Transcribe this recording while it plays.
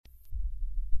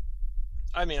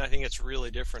I mean, I think it's really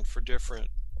different for different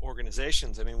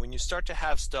organizations. I mean, when you start to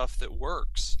have stuff that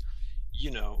works,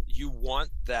 you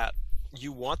want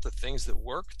the things that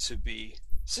work to be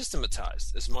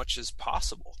systematized as much as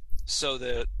possible so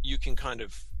that you can kind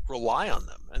of rely on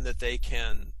them and that they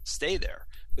can stay there.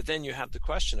 But then you have the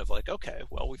question of like, okay,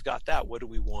 well, we've got that. What do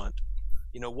we want?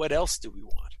 What else do we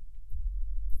want?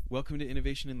 Welcome to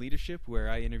Innovation and Leadership, where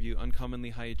I interview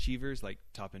uncommonly high achievers like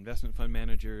top investment fund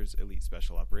managers, elite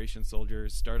special operations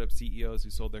soldiers, startup CEOs who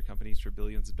sold their companies for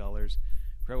billions of dollars,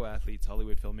 pro athletes,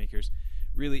 Hollywood filmmakers,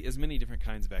 really as many different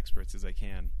kinds of experts as I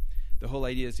can. The whole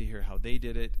idea is to hear how they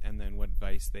did it and then what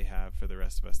advice they have for the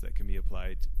rest of us that can be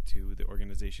applied to the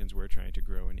organizations we're trying to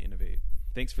grow and innovate.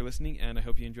 Thanks for listening, and I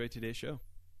hope you enjoyed today's show.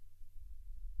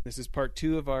 This is part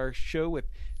 2 of our show with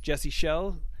Jesse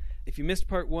Schell. If you missed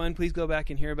part 1, please go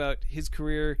back and hear about his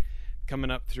career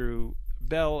coming up through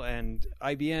Bell and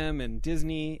IBM and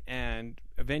Disney, and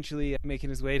eventually making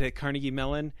his way to Carnegie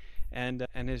Mellon and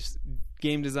his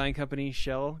game design company,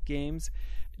 Schell Games.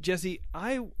 Jesse,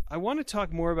 I want to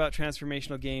talk more about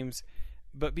transformational games,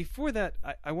 but before that,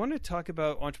 I want to talk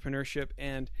about entrepreneurship,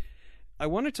 and I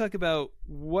want to talk about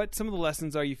what some of the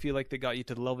lessons are you feel like that got you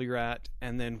to the level you're at,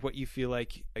 and then what you feel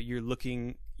like you're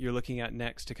looking at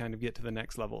next to kind of get to the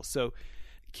next level. So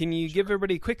can you give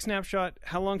everybody a quick snapshot?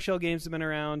 How long Schell Games have been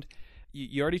around?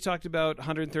 You already talked about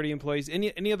 130 employees.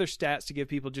 Any other stats to give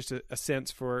people just a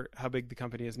sense for how big the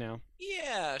company is now?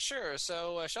 Yeah, sure.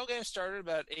 So Schell Games started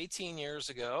about 18 years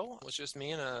ago. It was just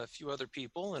me and a few other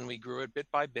people, and we grew it bit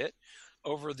by bit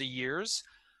over the years.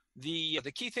 The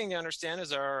key thing to understand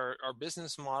is our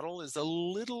business model is a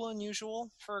little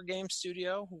unusual for a game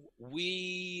studio.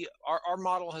 Our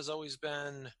model has always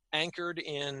been anchored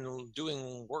in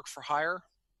doing work for hire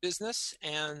business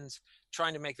and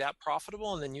trying to make that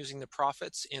profitable and then using the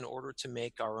profits in order to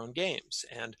make our own games.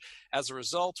 And as a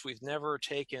result, we've never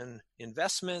taken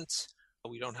investment.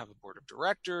 We don't have a board of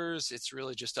directors. It's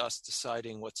really just us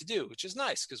deciding what to do, which is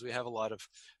nice because we have a lot of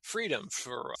freedom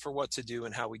for what to do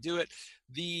and how we do it.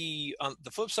 The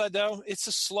flip side, though, it's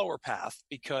a slower path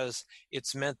because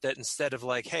it's meant that instead of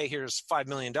like, hey, here's $5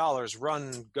 million,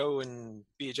 go and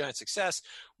be a giant success,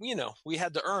 we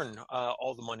had to earn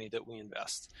all the money that we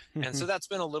invest. And so that's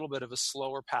been a little bit of a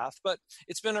slower path, but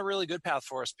it's been a really good path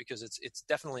for us because it's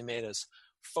definitely made us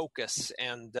focus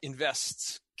and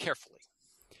invest carefully.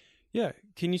 Yeah.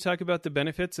 Can you talk about the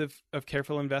benefits of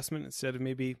careful investment instead of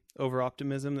maybe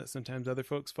over-optimism that sometimes other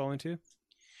folks fall into?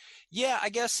 Yeah, I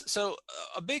guess. So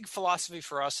a big philosophy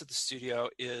for us at the studio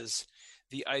is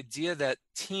the idea that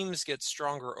teams get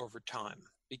stronger over time,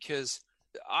 because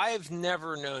I've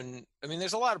never known,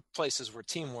 there's a lot of places where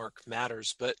teamwork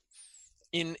matters, but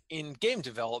in game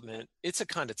development, it's a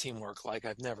kind of teamwork like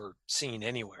I've never seen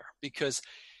anywhere, because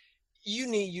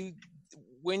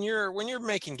when you're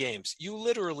making games, you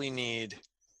literally need,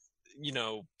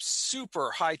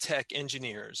 super high-tech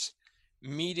engineers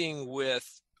meeting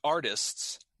with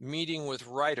artists, meeting with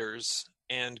writers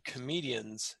and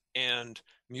comedians and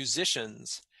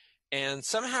musicians, and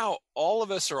somehow all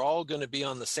of us are all going to be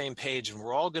on the same page, and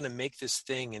we're all going to make this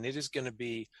thing, and it's just going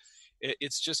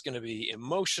to be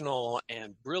emotional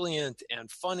and brilliant and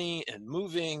funny and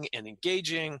moving and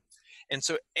engaging. And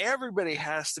so everybody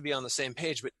has to be on the same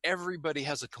page, but everybody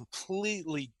has a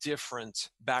completely different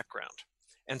background.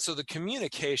 And so the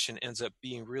communication ends up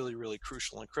being really, really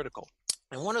crucial and critical.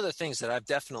 And one of the things that I've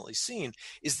definitely seen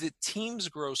is that teams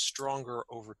grow stronger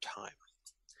over time.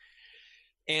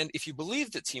 And if you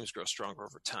believe that teams grow stronger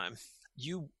over time,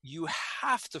 you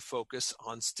have to focus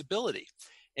on stability.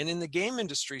 And in the game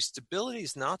industry, stability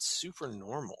is not super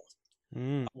normal.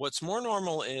 What's more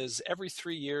normal is every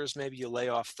 3 years, maybe you lay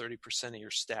off 30% of your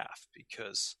staff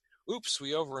because, oops,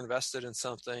 we overinvested in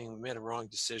something, we made a wrong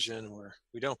decision,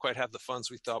 we don't quite have the funds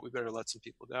we thought, we better let some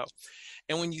people go.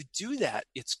 And when you do that,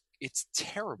 it's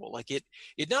terrible. Like it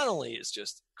not only is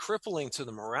just crippling to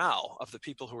the morale of the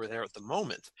people who are there at the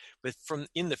moment, but from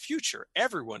in the future,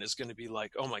 everyone is going to be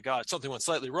like, oh my God, something went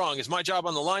slightly wrong. Is my job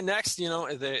on the line next?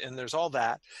 And there's all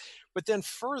that. But then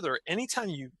further, anytime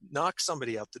you knock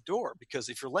somebody out the door, because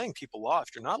if you're laying people off,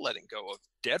 you're not letting go of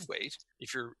dead weight.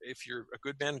 If you're a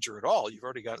good manager at all, you've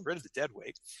already gotten rid of the dead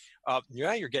weight.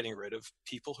 Now you're getting rid of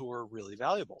people who are really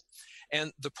valuable.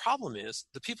 And the problem is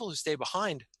the people who stay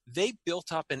behind, they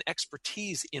built up an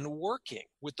expertise in working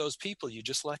with those people you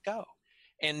just let go.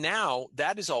 And now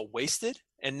that is all wasted.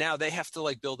 And now they have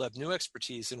to build up new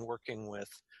expertise in working with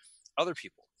other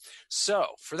people. So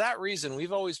for that reason,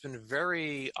 we've always been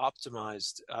very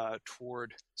optimized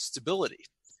toward stability,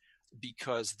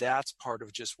 because that's part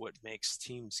of just what makes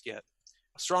teams get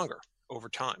stronger over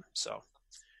time. So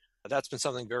that's been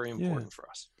something very important for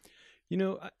us.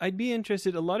 I'd be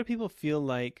interested. A lot of people feel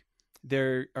like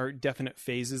there are definite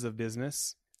phases of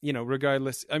business,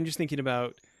 regardless. I'm just thinking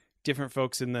about different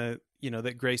folks in the,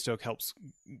 that Greystoke helps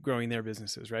growing their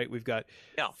businesses, right? We got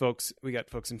folks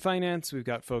in finance, we've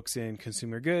got folks in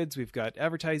consumer goods, we've got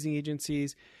advertising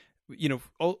agencies,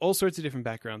 all sorts of different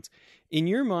backgrounds. In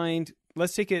your mind,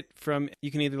 let's take it from, you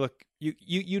can either look,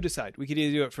 you decide. We could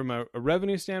either do it from a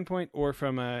revenue standpoint or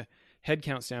from a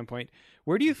headcount standpoint.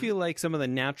 Where do you feel like some of the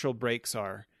natural breaks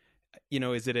are?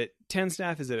 Is it at 10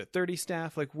 staff? Is it at 30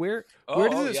 staff? Like where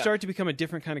does it start to become a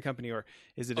different kind of company? Or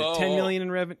is it at 10 million in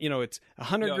revenue? It's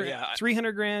 100 grand,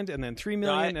 300 grand, and then 3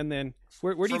 million. And then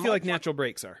where do you feel like natural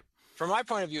breaks are? From my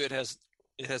point of view, it has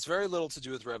very little to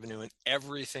do with revenue and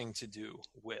everything to do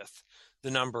with the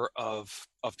number of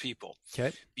people.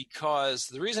 Okay. Because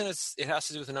the reason it has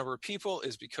to do with the number of people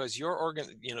is because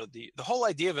the whole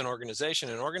idea of an organization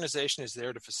is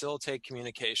there to facilitate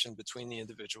communication between the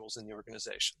individuals in the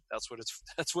organization. That's what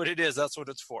it is. That's what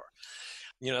it's for.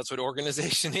 That's what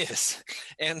organization is.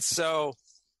 And so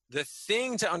the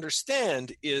thing to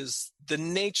understand is the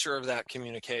nature of that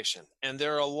communication. And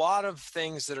there are a lot of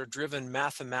things that are driven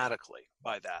mathematically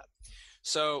by that.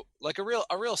 So like a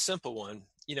real simple one,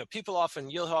 you'll often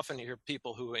hear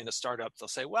people who in a startup, they'll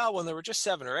say, well, when there were just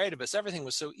 7 or 8 of us, everything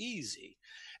was so easy.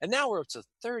 And now we're up to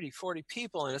 30, 40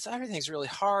 people and everything's really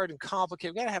hard and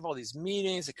complicated. We got to have all these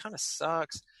meetings. It kind of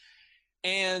sucks.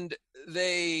 And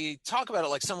they talk about it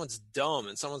like someone's dumb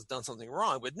and someone's done something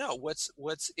wrong. But no,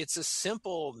 it's a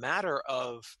simple matter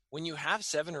of when you have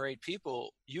 7 or 8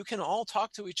 people, you can all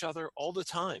talk to each other all the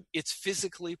time. It's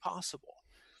physically possible.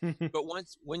 But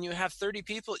when you have 30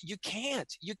 people, you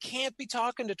can't be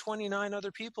talking to 29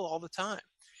 other people all the time.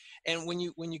 And when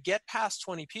you get past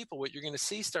 20 people, what you're going to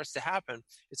see starts to happen.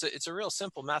 It's a real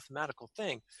simple mathematical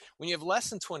thing. When you have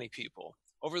less than 20 people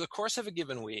over the course of a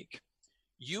given week,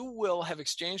 you will have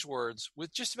exchanged words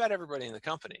with just about everybody in the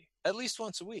company at least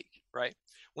once a week, right?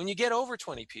 When you get over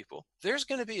 20 people, there's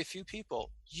going to be a few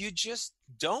people you just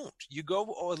don't. You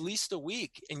go at least a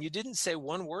week and you didn't say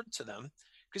one word to them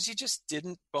because you just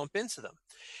didn't bump into them.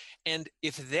 And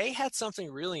if they had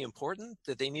something really important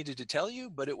that they needed to tell you,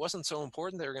 but it wasn't so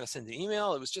important, they were going to send an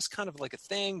email. It was just kind of like a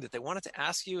thing that they wanted to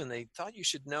ask you and they thought you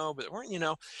should know, but weren't,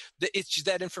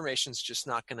 that information's just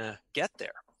not going to get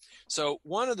there. So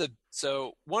one of the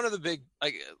big,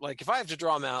 like if I have to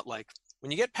draw them out, like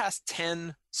when you get past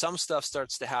 10, some stuff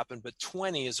starts to happen, but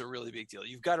 20 is a really big deal.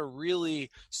 You've got to really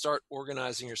start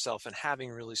organizing yourself and having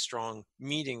really strong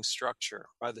meeting structure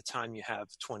by the time you have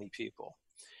 20 people.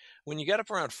 When you get up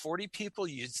around 40 people,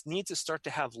 you need to start to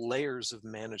have layers of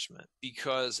management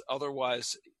because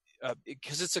otherwise,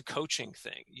 because it's a coaching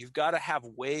thing, you've got to have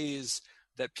ways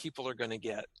that people are going to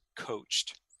get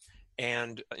coached.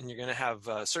 And you're going to have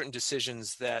certain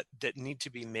decisions that need to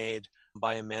be made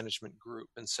by a management group.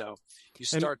 And so you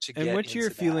start to get And what's your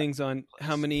feelings on place.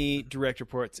 How many direct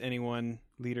reports any one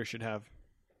leader should have?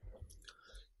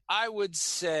 I would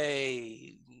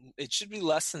say it should be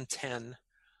less than 10.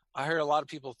 I heard a lot of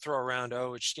people throw around,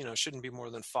 it shouldn't be more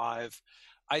than 5.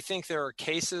 I think there are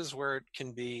cases where it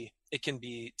can be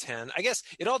 10. I guess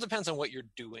it all depends on what you're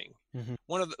doing. Mm-hmm.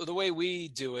 One of the way we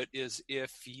do it is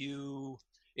if you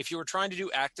are trying to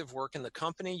do active work in the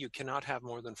company, you cannot have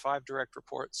more than 5 direct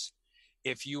reports.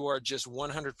 If you are just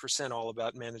 100% all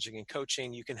about managing and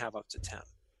coaching, you can have up to 10.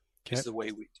 Okay. Is the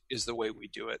way we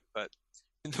do it. But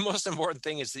the most important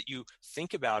thing is that you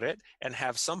think about it and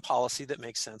have some policy that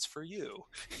makes sense for you.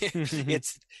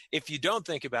 If you don't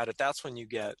think about it, that's when you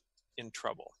get in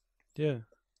trouble. Yeah.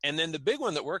 And then the big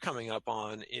one that we're coming up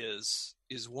on is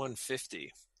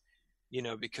 150.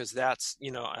 Because that's,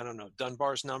 I don't know,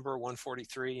 Dunbar's number,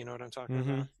 143, you know what I'm talking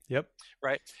about? Yep.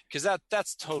 Right? Because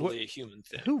that's totally a human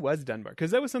thing. Who was Dunbar?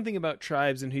 Because that was something about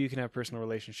tribes and who you can have personal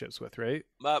relationships with, right?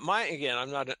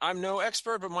 I'm no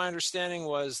expert, but my understanding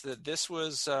was that this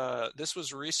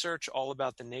was research all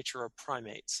about the nature of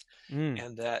primates,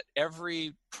 and that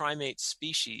every primate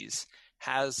species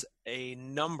has a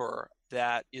number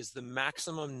that is the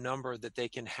maximum number that they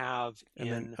can have.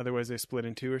 And then otherwise they split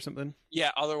in 2 or something?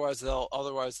 Yeah, otherwise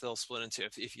they'll split in 2.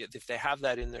 If they have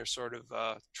that in their sort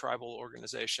of tribal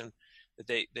organization, that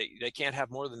they can't have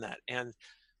more than that. And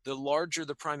the larger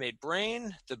the primate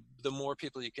brain, the more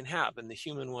people you can have. And the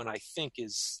human one, I think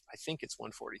it's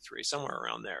 143, somewhere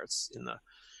around there. It's in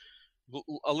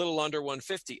a little under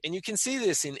 150. And you can see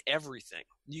this in everything.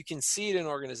 You can see it in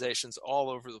organizations all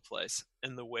over the place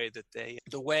in the way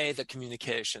that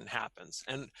communication happens.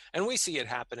 And we see it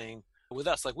happening with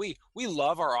us. Like we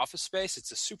love our office space.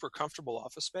 It's a super comfortable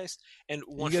office space. And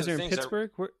one You guys of are the in things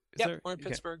Pittsburgh? we're in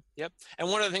Pittsburgh. Yep. And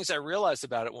one of the things I realized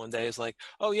about it one day is like,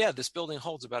 oh yeah, this building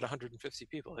holds about 150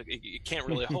 people. Like, it can't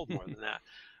really hold more than that.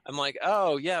 I'm like,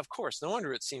 oh yeah, of course. No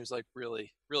wonder it seems like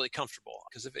really, really comfortable.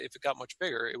 Because if it got much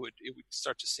bigger, it would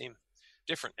start to seem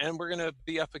different. And we're going to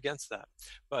be up against that.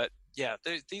 But yeah,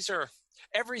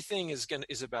 everything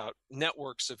is about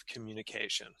networks of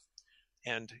communication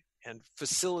and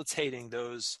facilitating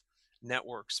those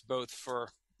networks, both for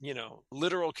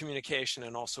literal communication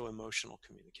and also emotional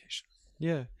communication.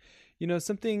 Yeah.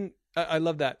 Something I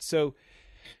love that. So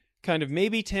kind of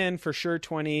maybe 10, for sure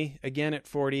 20, again at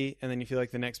 40, and then you feel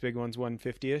like the next big one's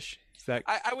 150-ish. Is that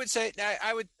I would say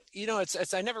I would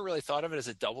it's I never really thought of it as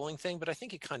a doubling thing, but I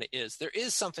think it kind of is. There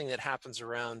is something that happens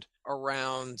around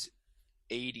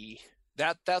 80.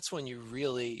 That's when you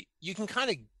really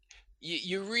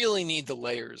need the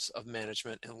layers of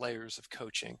management and layers of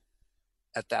coaching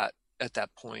at that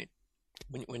point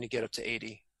when you get up to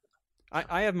 80.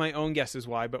 I have my own guesses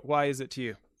why, but why is it to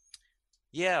you?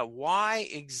 Yeah, why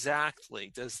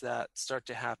exactly does that start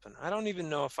to happen? I don't even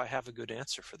know if I have a good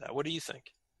answer for that. What do you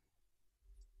think?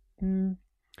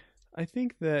 I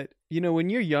think that, when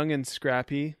you're young and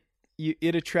scrappy,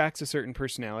 it attracts a certain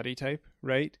personality type,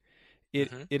 right?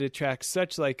 It attracts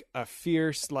such like a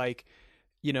fierce, like,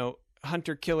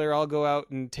 hunter killer. I'll go out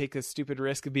and take a stupid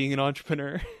risk of being an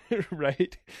entrepreneur,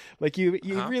 right? Like you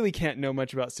really can't know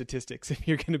much about statistics if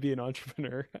you're going to be an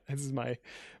entrepreneur. This is my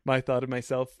thought of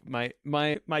myself. My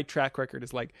track record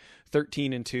is like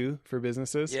 13-2 for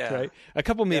businesses, right? A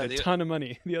couple made a ton of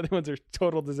money. The other ones are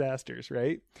total disasters,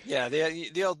 right? Yeah.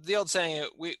 The old saying,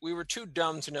 we were too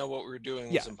dumb to know what we were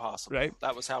doing was impossible. Right.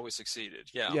 That was how we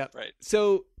succeeded. Yeah. Right.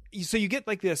 So you get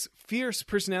like this fierce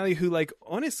personality who, like,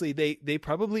 honestly, they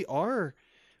probably are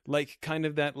like kind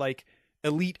of that like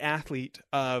elite athlete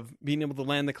of being able to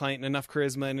land the client and enough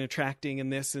charisma and attracting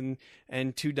and this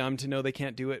and too dumb to know they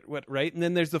can't do it. Right. And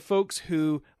then there's the folks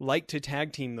who like to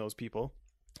tag team those people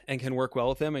and can work well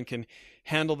with them and can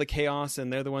handle the chaos.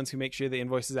 And they're the ones who make sure the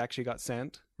invoices actually got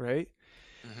sent. Right.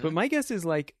 Mm-hmm. But my guess is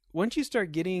like, once you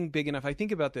start getting big enough, I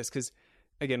think about this because,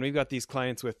 again, we've got these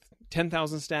clients with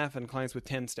 10,000 staff and clients with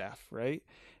 10 staff, right?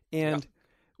 And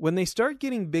when they start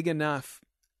getting big enough,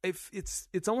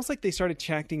 it's almost like they start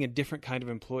attracting a different kind of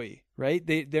employee, right?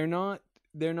 They're not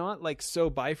like so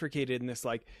bifurcated in this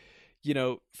like,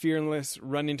 fearless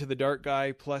run into the dark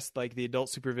guy plus like the adult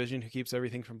supervision who keeps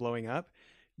everything from blowing up.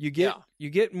 You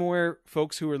get more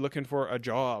folks who are looking for a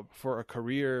job, for a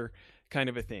career kind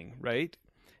of a thing, right?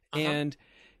 And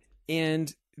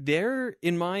they're,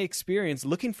 in my experience,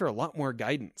 looking for a lot more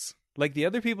guidance. Like the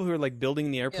other people who are like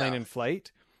building the airplane in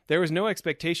flight, there was no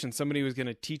expectation somebody was going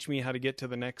to teach me how to get to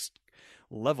the next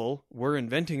level. We're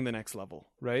inventing the next level,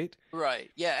 right?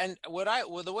 Right. Yeah. And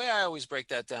the way I always break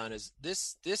that down is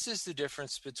this is the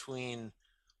difference between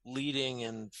leading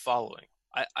and following.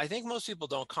 I think most people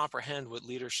don't comprehend what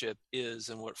leadership is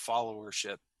and what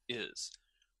followership is.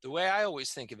 The way I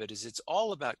always think of it is it's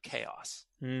all about chaos.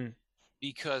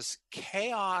 Because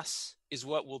chaos is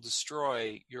what will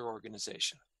destroy your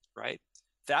organization, right?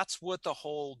 That's what the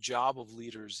whole job of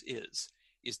leaders is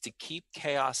to keep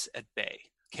chaos at bay.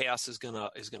 Chaos is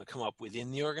gonna come up within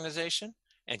the organization,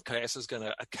 and chaos is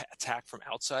gonna attack from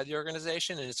outside the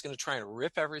organization, and it's gonna try and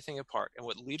rip everything apart. And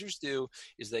what leaders do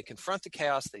is they confront the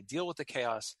chaos, they deal with the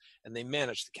chaos, and they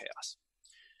manage the chaos.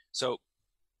 So,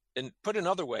 and put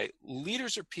another way,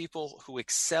 leaders are people who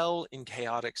excel in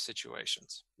chaotic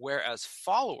situations, whereas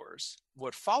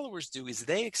what followers do is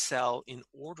they excel in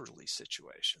orderly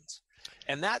situations.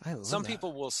 And some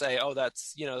people will say, oh,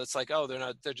 that's, it's like, oh,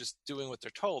 they're just doing what they're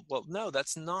told. Well, no,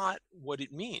 that's not what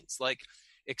it means. Like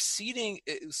excelling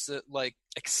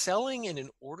in an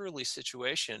orderly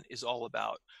situation is all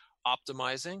about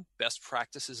optimizing best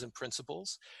practices and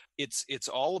principles. It's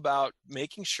all about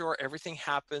making sure everything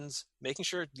happens, making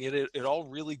sure it all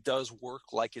really does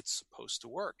work like it's supposed to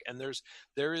work. And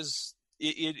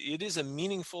it is a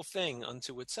meaningful thing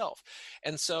unto itself.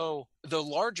 And so the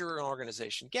larger an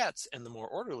organization gets and the more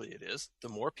orderly it is, the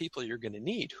more people you're going to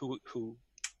need who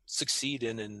succeed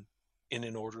in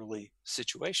an orderly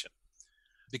situation.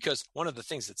 Because one of the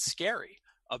things that's scary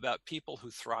about people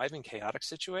who thrive in chaotic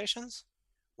situations,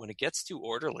 when it gets too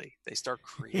orderly, they start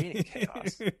creating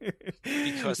chaos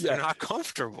because they're not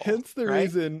comfortable. Hence the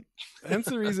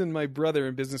reason my brother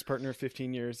and business partner of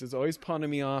 15 years is always pawning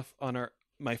me off on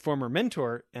my former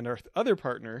mentor and our other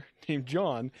partner named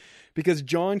John, because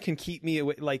John can keep me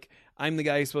away. Like I'm the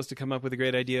guy who's supposed to come up with the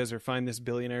great ideas or find this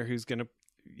billionaire who's going to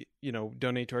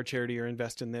donate to our charity or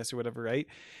invest in this or whatever, right?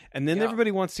 And then Yeah.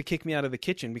 everybody wants to kick me out of the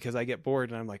kitchen because I get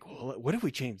bored and I'm like, well, what if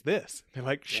we change this? They're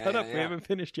like, shut up, we haven't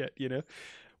finished yet,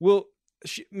 Well,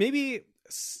 maybe,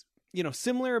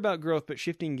 similar about growth, but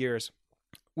shifting gears.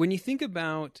 When you think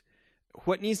about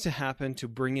what needs to happen to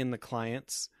bring in the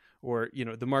clients or,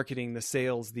 the marketing, the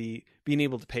sales, the being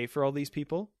able to pay for all these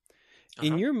people,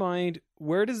 in your mind,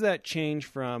 where does that change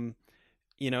from,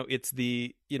 it's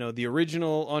the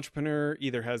original entrepreneur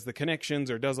either has the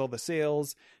connections or does all the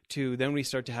sales to then we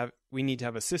need to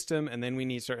have a system and then we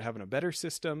need to start having a better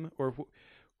system? Or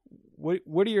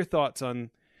what are your thoughts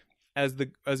on as the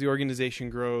organization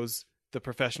grows, the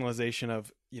professionalization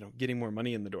of, getting more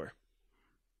money in the door?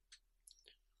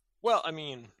 Well, I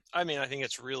think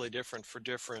it's really different for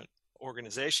different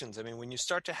organizations. I mean, when you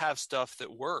start to have stuff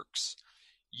that works,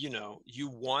 you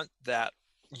want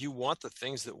the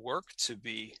things that work to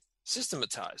be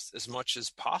systematized as much as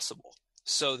possible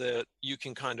so that you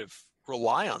can kind of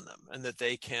rely on them and that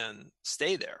they can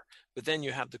stay there. But then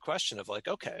you have the question of like,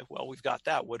 okay, well, we've got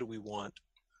that. What do we want?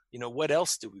 What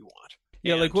else do we want?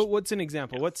 Yeah. And, like what's an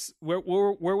example? Yeah.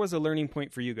 Where was a learning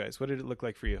point for you guys? What did it look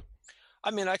like for you?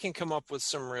 I mean, I can come up with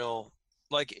some real,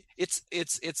 like it's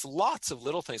lots of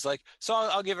little things. Like, so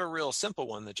I'll give a real simple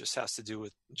one that just has to do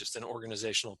with just an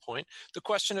organizational point. The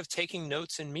question of taking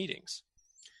notes in meetings.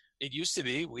 It used to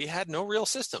be we had no real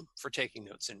system for taking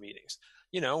notes in meetings.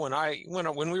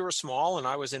 When we were small and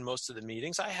I was in most of the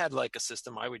meetings, I had like a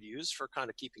system I would use for kind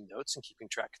of keeping notes and keeping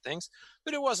track of things,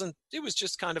 but it was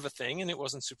just kind of a thing and it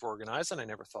wasn't super organized and I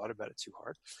never thought about it too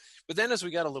hard. But then as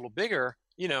we got a little bigger,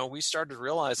 we started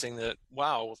realizing that,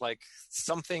 wow, like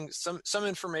some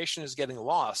information is getting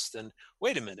lost. And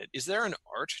wait a minute, is there an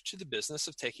art to the business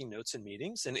of taking notes in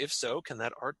meetings? And if so, can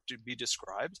that art be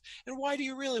described? And why do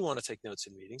you really want to take notes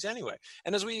in meetings anyway?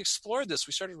 And as we explored this,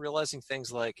 we started realizing things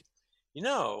like,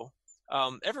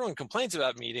 everyone complains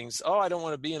about meetings. Oh, I don't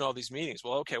want to be in all these meetings.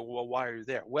 Well, okay, well, why are you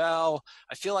there? Well,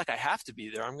 I feel like I have to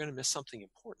be there. I'm going to miss something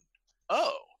important.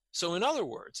 Oh, so in other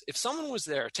words, if someone was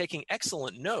there taking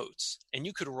excellent notes and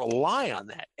you could rely on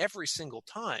that every single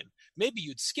time, maybe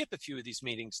you'd skip a few of these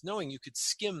meetings knowing you could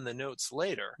skim the notes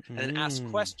later and then ask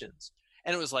questions.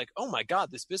 And it was like, oh my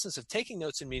God, this business of taking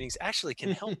notes in meetings actually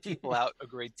can help people out a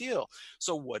great deal.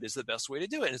 So what is the best way to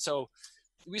do it? And so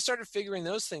we started figuring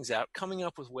those things out, coming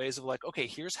up with ways of like, okay,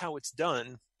 here's how it's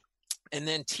done. And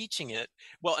then teaching it,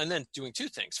 well, and then doing two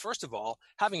things. First of all,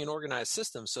 having an organized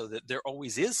system so that there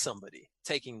always is somebody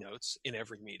taking notes in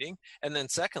every meeting. And then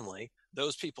secondly,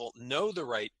 those people know the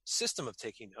right system of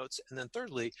taking notes. And then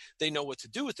thirdly, they know what to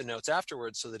do with the notes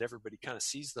afterwards so that everybody kind of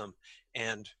sees them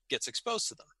and gets exposed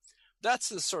to them. That's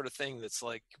the sort of thing that's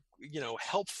like,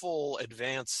 helpful,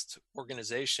 advanced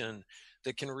organization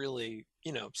that can really,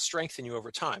 strengthen you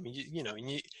over time.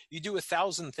 You do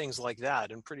 1,000 things like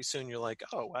that, and pretty soon you're like,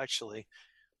 oh, actually,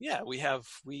 yeah, we have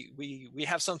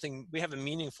something, we have a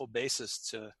meaningful basis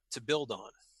to build on.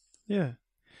 Yeah.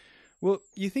 Well,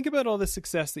 you think about all the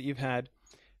success that you've had.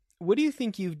 What do you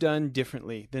think you've done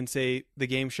differently than, say, the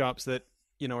game shops that,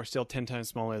 are still 10 times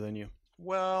smaller than you?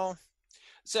 Well,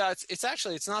 so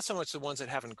it's not so much the ones that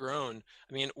haven't grown.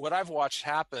 I mean, what I've watched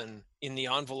happen in the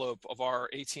envelope of our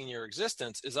 18-year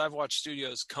existence is I've watched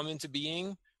studios come into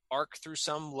being, arc through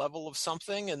some level of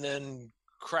something, and then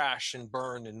crash and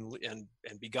burn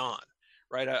and be gone.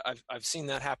 Right? I've seen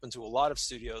that happen to a lot of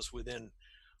studios within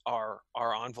our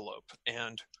envelope,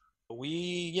 and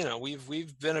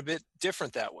we've been a bit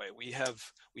different that way.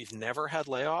 We've never had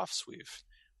layoffs.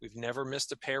 We've never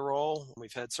missed a payroll.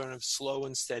 We've had sort of slow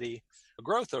and steady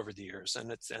growth over the years,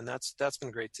 and that's been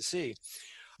great to see.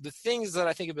 The things that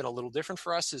I think have been a little different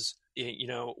for us is,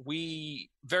 we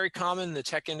very common in the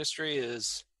tech industry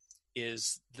is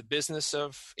the business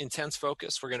of intense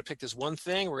focus. We're going to pick this one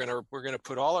thing. We're going to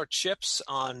put all our chips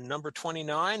on number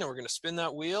 29, and we're going to spin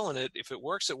that wheel. And if it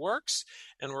works, it works,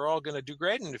 and we're all going to do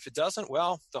great. And if it doesn't,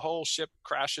 well, the whole ship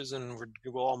crashes, and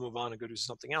we'll all move on and go do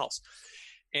something else.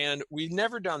 And we've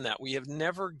never done that. We have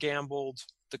never gambled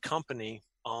the company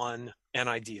on an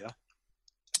idea.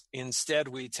 Instead,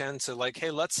 we tend to like,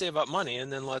 hey, let's save up money,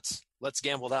 and then let's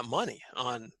gamble that money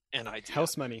on an idea.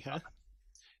 House money, huh?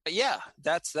 Yeah,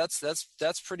 that's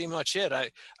pretty much it.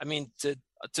 I mean,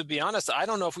 to be honest, I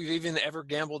don't know if we've even ever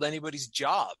gambled anybody's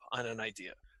job on an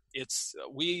idea. It's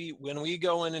when we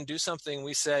go in and do something,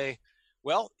 we say,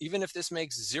 well, even if this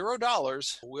makes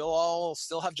 $0, we'll all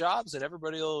still have jobs and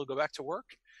everybody will go back to work.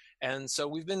 And so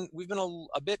we've been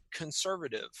a bit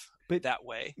conservative that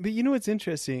way. But you know what's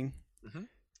interesting?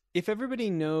 If everybody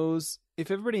knows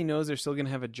they're still going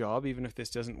to have a job, even if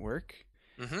this doesn't work,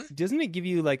 Doesn't it give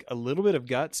you like a little bit of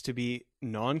guts to be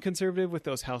non-conservative with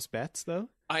those house bets, though?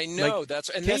 I know Like,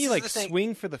 and can't you like the thing.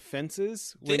 swing for the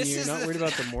fences when This you're is not the worried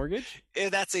about the mortgage?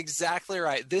 That's exactly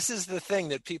right. This is the thing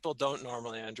that people don't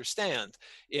normally understand.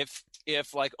 If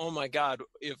like, oh my God,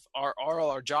 if all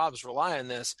our jobs rely on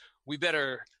this, we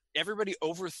better. Everybody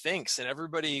overthinks, and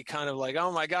everybody kind of like,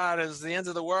 oh my God, it's the end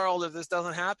of the world if this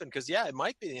doesn't happen. Because yeah, it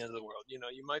might be the end of the world. You know,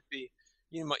 you might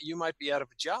be out of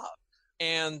a job.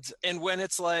 And when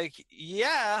it's like,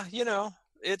 yeah, you know,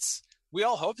 it's, we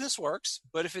all hope this works,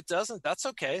 but if it doesn't, that's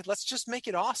okay. Let's just make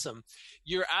it awesome.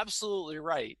 You're absolutely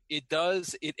right. It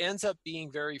does. It ends up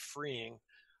being very freeing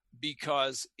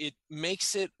because it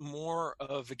makes it more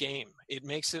of a game. It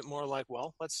makes it more like,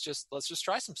 well, let's just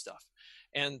try some stuff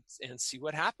and see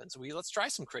what happens. Let's try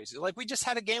some crazy. Like we just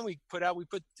had a game we put out. We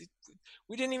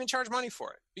didn't even charge money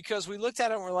for it because we looked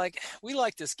at it and we're like, we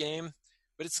like this game,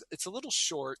 but it's a little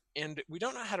short and we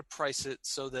don't know how to price it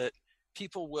so that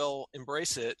people will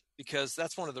embrace it, because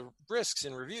that's one of the risks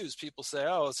in reviews. People say,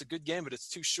 oh, it's a good game, but it's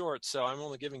too short, so I'm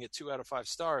only giving it 2 out of 5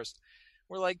 stars.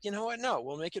 We're like, you know what? No,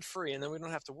 we'll make it free, and then we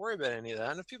don't have to worry about any of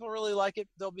that. And if people really like it,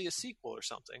 there'll be a sequel or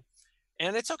something.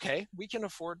 And it's okay. We can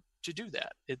afford to do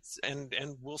that.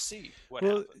 And we'll see what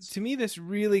happens. To me, this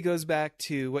really goes back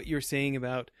to what you're saying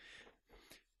about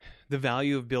the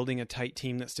value of building a tight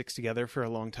team that sticks together for a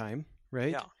long time,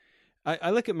 right? Yeah.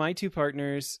 I look at my 2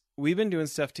 partners. We've been doing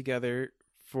stuff together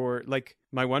for, like,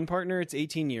 my one partner, it's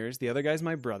 18 years. The other guy's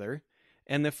my brother.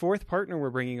 And the 4th partner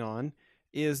we're bringing on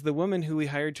is the woman who we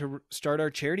hired to start our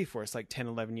charity for us like 10,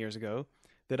 11 years ago,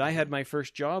 that I had my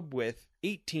first job with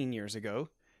 18 years ago.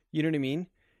 You know what I mean?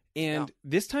 And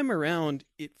this time around,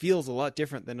 it feels a lot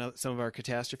different than some of our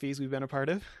catastrophes we've been a part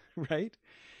of, right?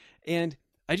 And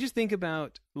I just think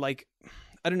about, like,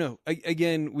 I don't know.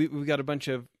 Again, we've got a bunch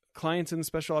of clients in the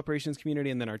special operations community,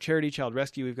 and then our charity, Child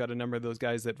Rescue. We've got a number of those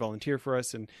guys that volunteer for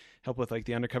us and help with like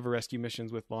the undercover rescue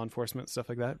missions with law enforcement, stuff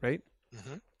like that, right?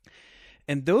 Mm-hmm.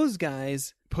 And those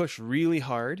guys push really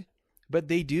hard, but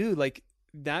they do, like,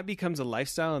 that becomes a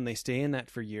lifestyle and they stay in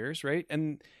that for years, right?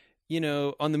 And, you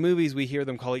know, on the movies, we hear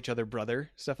them call each other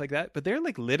brother, stuff like that, but they're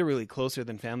like literally closer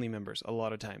than family members a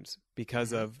lot of times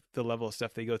because of the level of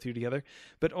stuff they go through together,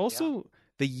 but also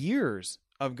the years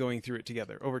of going through it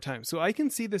together over time. So I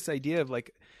can see this idea of,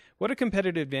 like, what a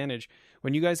competitive advantage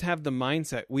when you guys have the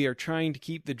mindset, we are trying to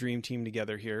keep the dream team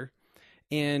together here.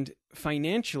 And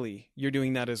financially, you're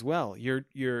doing that as well.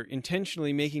 You're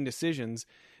intentionally making decisions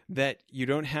that you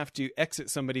don't have to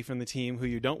exit somebody from the team who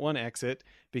you don't want to exit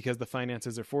because the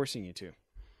finances are forcing you to.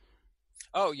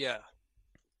 Oh yeah.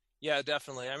 Yeah,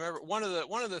 definitely. I remember one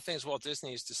of the things Walt Disney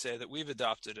used to say that we've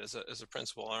adopted as a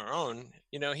principle on our own.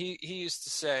 You know, he used to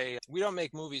say, we don't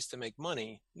make movies to make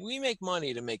money. We make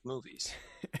money to make movies.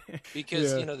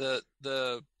 Because you know,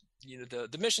 the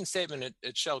mission statement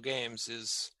at Shell Games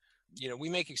is, you know, we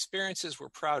make experiences we're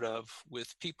proud of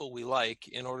with people we like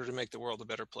in order to make the world a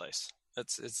better place.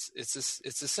 It's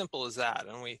as simple as that.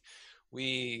 And we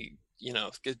you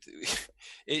know,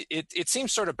 it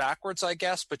seems sort of backwards, I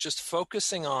guess, but just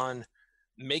focusing on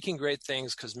making great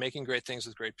things, because making great things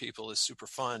with great people is super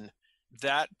fun.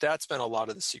 That's been a lot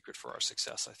of the secret for our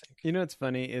success, I think. You know, what's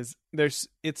funny is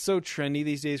it's so trendy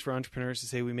these days for entrepreneurs to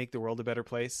say we make the world a better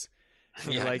place.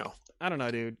 Yeah, like, I don't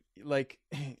know, dude. Like,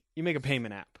 you make a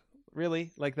payment app. Really?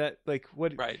 Like that? Like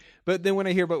what? Right. But then when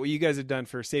I hear about what you guys have done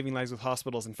for saving lives with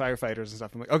hospitals and firefighters and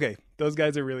stuff, I'm like, okay, those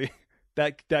guys are really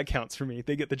that counts for me.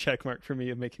 They get the check mark for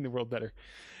me of making the world better.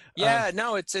 Yeah,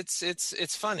 no, it's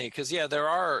funny because we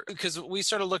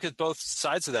sort of look at both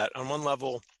sides of that. On one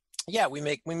level, yeah, we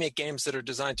make games that are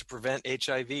designed to prevent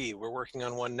HIV. We're working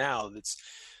on one now that's,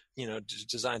 you know,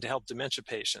 designed to help dementia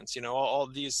patients, you know, all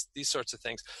these sorts of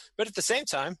things. But at the same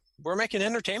time, we're making an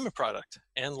entertainment product.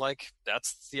 And like,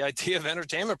 that's the idea of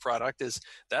entertainment product, is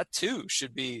that too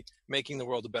should be making the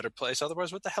world a better place.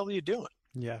 Otherwise, what the hell are you doing?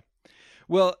 Yeah.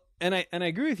 Well, and I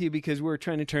agree with you, because we're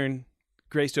trying to turn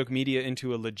Greystoke Media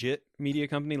into a legit media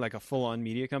company, like a full-on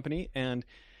media company. And,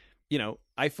 you know,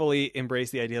 I fully embrace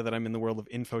the idea that I'm in the world of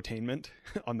infotainment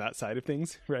on that side of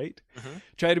things, right? Mm-hmm.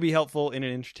 Try to be helpful in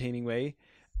an entertaining way.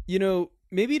 You know,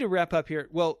 maybe to wrap up here,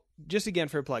 well, just again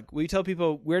for a plug, will you tell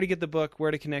people where to get the book,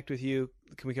 where to connect with you?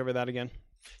 Can we cover that again?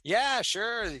 Yeah,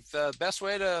 sure. The best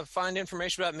way to find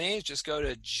information about me is just go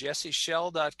to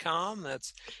jesseschell.com.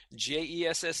 That's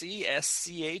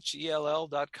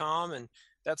JESSESCHELL.com. And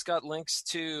that's got links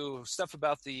to stuff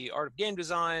about the art of game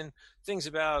design, things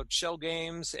about Shell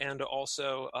Games, and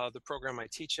also the program I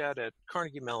teach at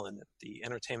Carnegie Mellon at the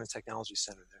Entertainment Technology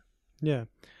Center there. Yeah.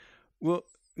 Well,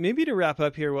 maybe to wrap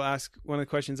up here, we'll ask one of the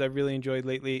questions I've really enjoyed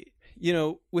lately. You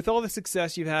know, with all the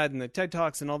success you've had and the TED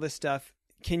Talks and all this stuff,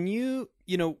 Can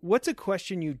what's a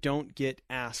question you don't get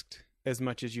asked as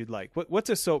much as you'd like? What's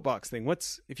a soapbox thing?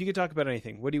 If you could talk about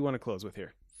anything, what do you want to close with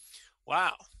here?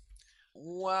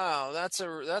 Wow, that's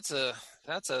a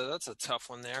tough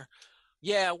one there.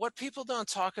 Yeah, what people don't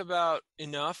talk about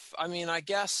enough. I mean, I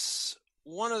guess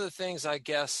one of the things,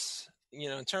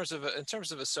 in terms of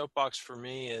a soapbox for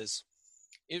me is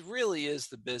it really is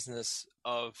the business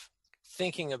of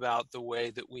thinking about the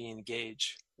way that we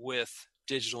engage with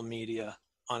digital media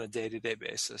on a day-to-day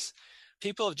basis.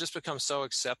 People have just become so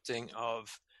accepting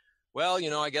of, well,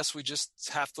 I guess we just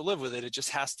have to live with it. It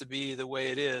just has to be the way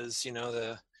it is.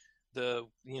 The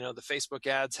Facebook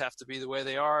ads have to be the way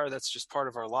they are. That's just part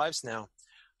of our lives now.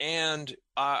 And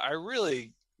I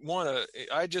really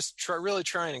really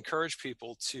try and encourage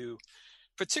people to,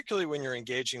 particularly when you're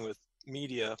engaging with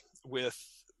media with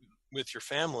your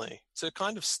family, to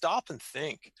kind of stop and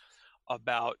think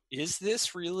about, is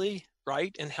this really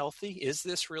right and healthy? Is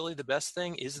this really the best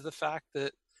thing? Is the fact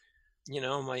that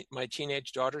my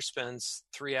teenage daughter spends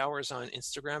 3 hours on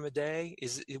Instagram a day,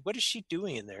 what is she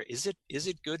doing in there? Is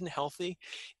it good and healthy?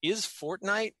 Is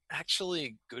Fortnite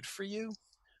actually good for you?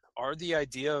 Are the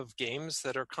idea of games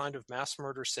that are kind of mass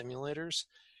murder simulators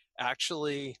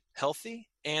actually healthy?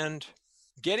 And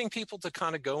getting people to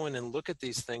kind of go in and look at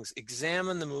these things,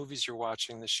 examine the movies you're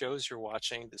watching, the shows you're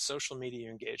watching, the social media you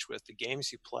engage with, the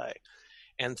games you play,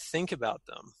 and think about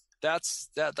them. That's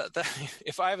that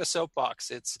if I have a soapbox,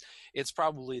 it's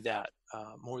probably that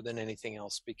more than anything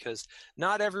else, because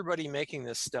not everybody making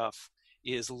this stuff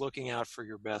is looking out for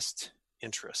your best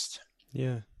interest.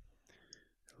 Yeah,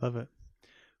 I love it.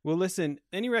 Well, listen,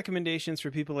 any recommendations for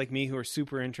people like me who are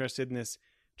super interested in this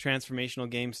transformational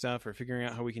game stuff, or figuring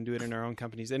out how we can do it in our own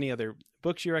companies? Any other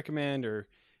books you recommend, or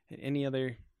any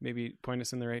other, maybe point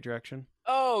us in the right direction?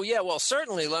 Oh, yeah. Well,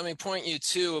 certainly. Let me point you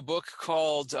to a book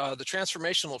called The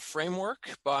Transformational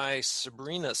Framework by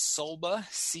Sabrina Sulba,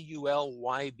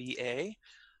 CulYba.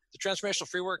 The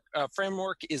Transformational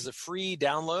Framework is a free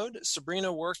download.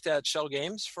 Sabrina worked at Shell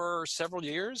Games for several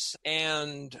years,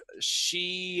 and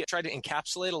she tried to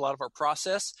encapsulate a lot of our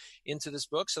process into this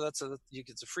book. So it's a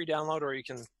free download, or you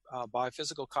can buy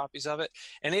physical copies of it.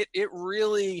 And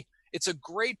it's a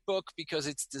great book because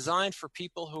it's designed for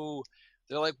people who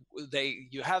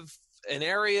you have an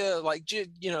area like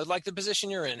the position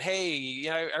you're in. Hey,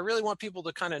 I really want people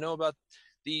to kind of know about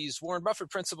these Warren Buffett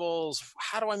principles.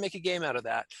 How do I make a game out of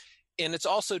that? And it's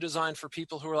also designed for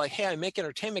people who are like, hey, I make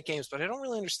entertainment games, but I don't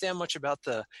really understand much about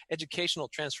the educational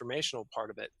transformational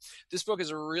part of it. This book is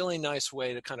a really nice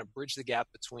way to kind of bridge the gap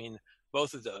between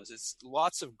both of those. It's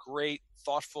lots of great,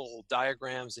 thoughtful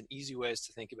diagrams and easy ways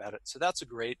to think about it. So that's a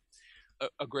great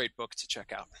book to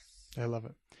check out. I love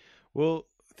it. Well,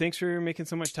 thanks for making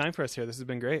so much time for us here. This has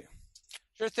been great.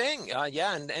 Sure thing.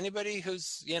 Yeah. And anybody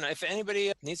who's, if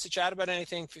anybody needs to chat about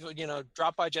anything,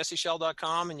 drop by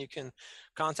jesseshell.com and you can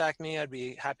contact me. I'd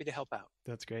be happy to help out.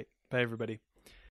 That's great. Bye, everybody.